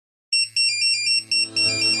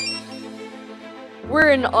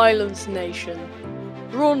We're an island nation,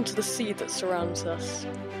 drawn to the sea that surrounds us.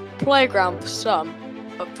 A playground for some,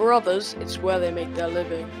 but for others it's where they make their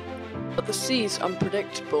living. But the sea's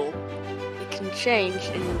unpredictable. It can change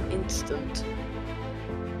in an instant.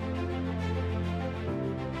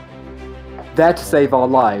 There to save our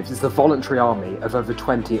lives is the voluntary army of over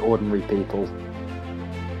 20 ordinary people.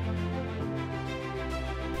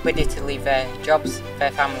 Ready to leave their jobs,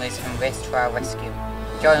 their families and race to our rescue.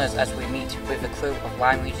 Join us as we meet with the crew of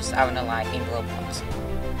Lyme Regis RNLI in ROBLOX.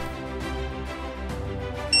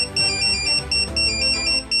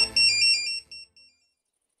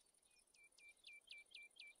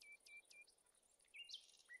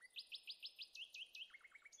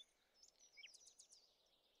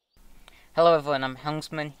 Hello everyone, I'm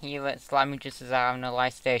Helmsman here at Lyme Regis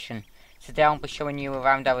RNLI station. Today I'll be showing you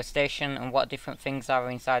around our station and what different things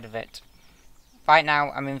are inside of it. Right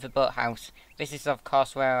now I'm in the boathouse. This is of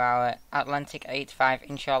course where our Atlantic 85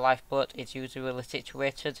 inshore lifeboat is usually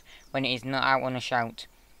situated when it is not out on a shout.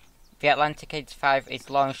 The Atlantic 85 is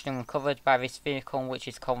launched and recovered by this vehicle which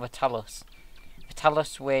is called the Talus. The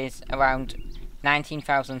Talus weighs around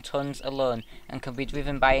 19,000 tons alone and can be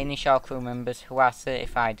driven by any shore crew members who are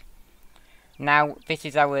certified. Now this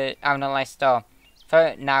is our RNLI store.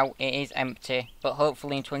 For now it is empty, but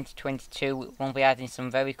hopefully in 2022 we'll be adding some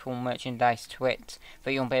very cool merchandise to it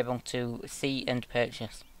that you'll be able to see and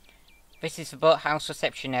purchase. This is the boathouse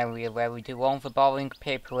reception area where we do all the boring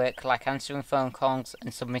paperwork like answering phone calls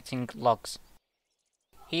and submitting logs.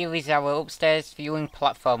 Here is our upstairs viewing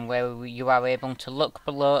platform where you are able to look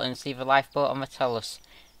below and see the lifeboat on the Talus.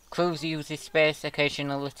 Crews use this space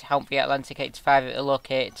occasionally to help the Atlantic 85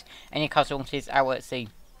 locate any casualties out at sea.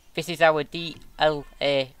 This is our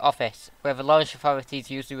DLA office, where the launch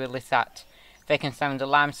authorities usually sit. They can sound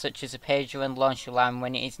alarms such as a pager and launch alarm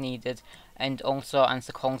when it is needed, and also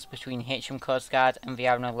answer calls between HM Coast Guard and the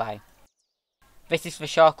RNLI. This is the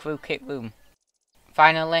shore crew kit room.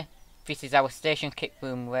 Finally, this is our station kit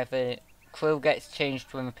room, where the crew gets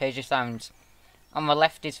changed when the pager sounds. On the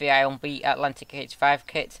left is the A&B Atlantic 85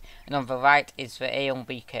 kit, and on the right is the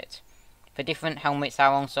A&B kit. The different helmets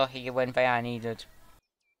are also here when they are needed.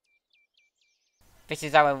 This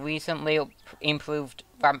is our recently improved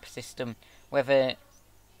ramp system, where the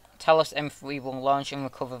Talus M3 will launch and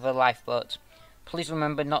recover the lifeboat. Please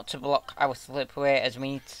remember not to block our slipway as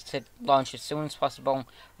we need to launch as soon as possible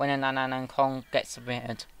when an Ananan call gets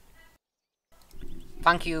submitted.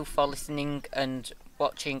 Thank you for listening and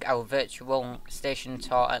watching our virtual station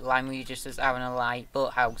tour at Lyme Regis RNLI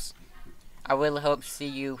Boathouse. I really hope to see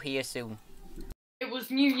you here soon. It was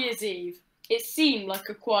New Year's Eve. It seemed like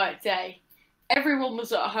a quiet day. Everyone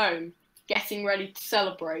was at home, getting ready to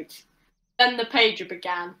celebrate. Then the pager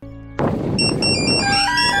began.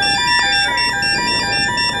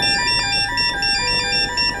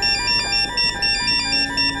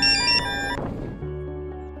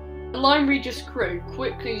 The Lyme Regis crew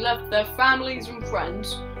quickly left their families and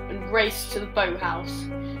friends and raced to the boathouse.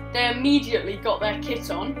 They immediately got their kit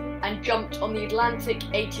on and jumped on the Atlantic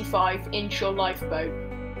 85 inshore lifeboat.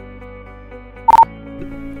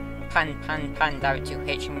 Pan out to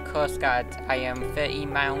HM Coast Guard. I am 30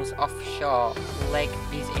 miles offshore. Leg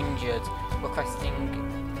is injured. Requesting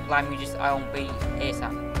Lyme Regis R&B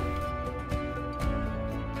ASAP.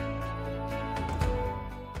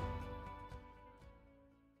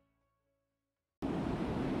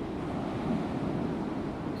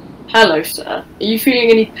 Hello sir, are you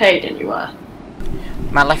feeling any pain anywhere?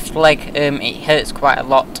 My left leg, it hurts quite a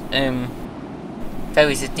lot. There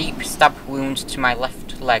is a deep stab wound to my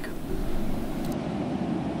left leg.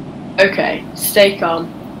 Okay, stay calm.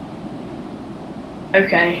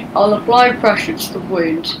 Okay, I'll apply pressure to the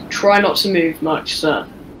wound. Try not to move much, sir.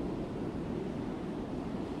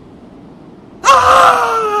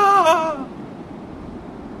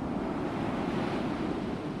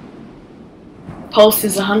 Pulse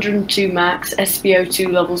is 102 max,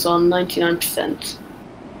 SpO2 levels on 99%.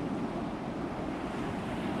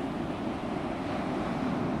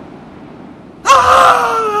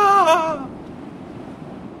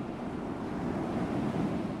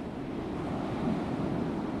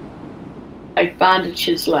 I bandage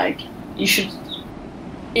his leg. You should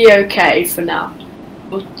be okay for now.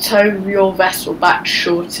 We'll tow your vessel back to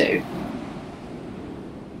shore too.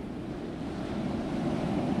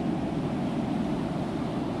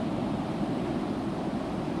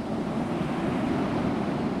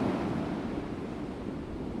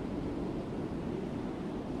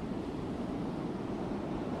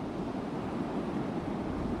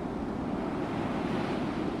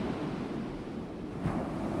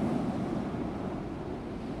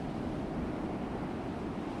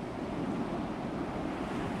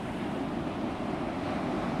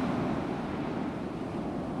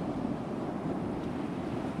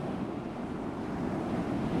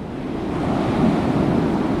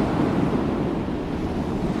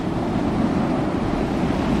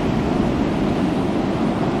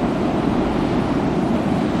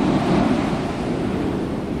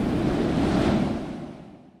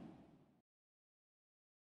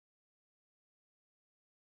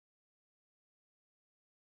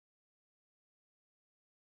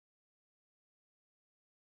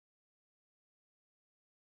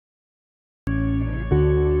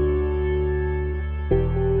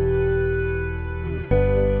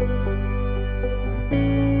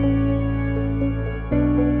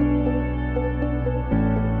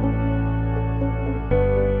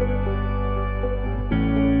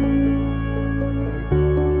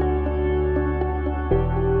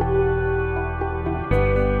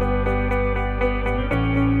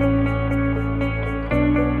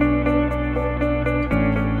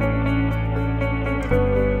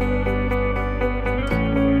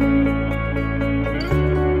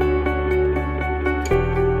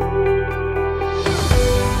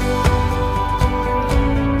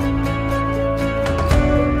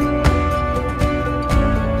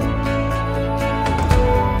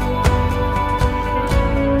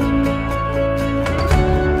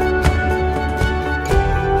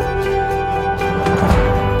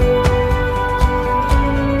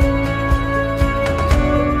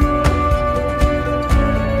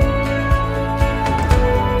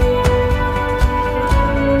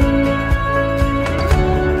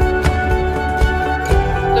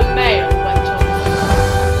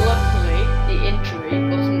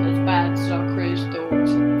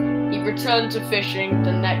 to fishing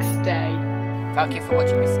the next day. Thank you for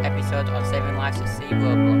watching this episode on Saving Lives at Sea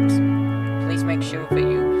Roblox. Please make sure that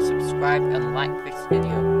you subscribe and like this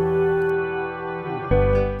video.